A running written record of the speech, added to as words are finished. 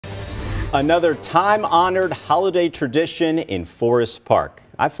Another time-honored holiday tradition in Forest Park.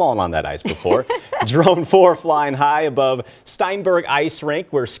 I've fallen on that ice before. Drone 4 flying high above Steinberg Ice Rink,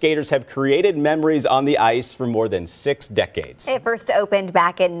 where skaters have created memories on the ice for more than 6 decades. It first opened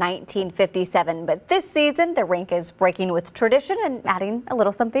back in 1957, but this season the rink is breaking with tradition and adding a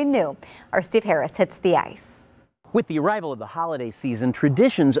little something new. Our Steve Harris hits the ice. With the arrival of the holiday season,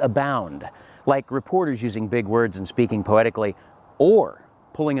 traditions abound, like reporters using big words and speaking poetically, or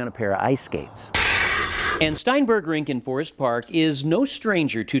pulling on a pair of ice skates. And Steinberg Rink in Forest Park is no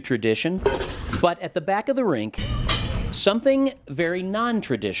stranger to tradition, but at the back of the rink, something very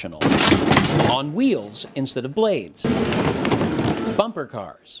non-traditional. On wheels instead of blades. Bumper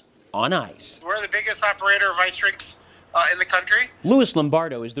cars on ice. We're the biggest operator of ice rinks in the country. Louis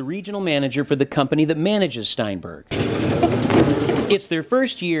Lombardo is the regional manager for the company that manages Steinberg. It's their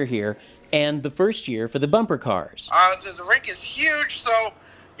first year here, and the first year for the bumper cars. The rink is huge, so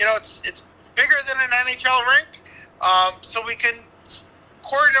you know it's bigger than an NHL rink. So we can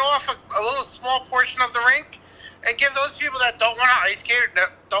cordon off a little small portion of the rink and give those people that don't want to ice skate or that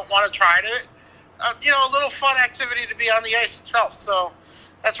don't want to try it, a little fun activity to be on the ice itself. So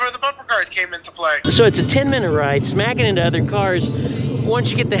that's where the bumper cars came into play. So it's a 10-minute ride, smacking into other cars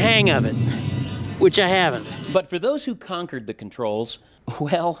once you get the hang of it, which I haven't. But for those who conquered the controls,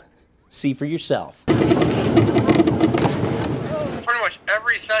 well, see for yourself. Pretty much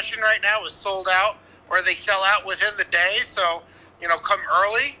every session right now is sold out, or they sell out within the day. So, come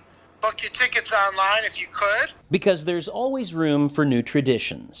early, book your tickets online if you could. Because there's always room for new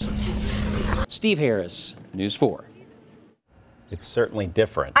traditions. Steve Harris, News 4. It's certainly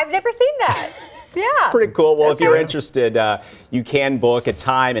different. I've never seen that. Yeah. Pretty cool. Well, if you're interested, you can book a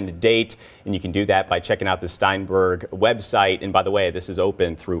time and a date, and you can do that by checking out the Steinberg website. And by the way, this is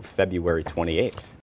open through February 28th.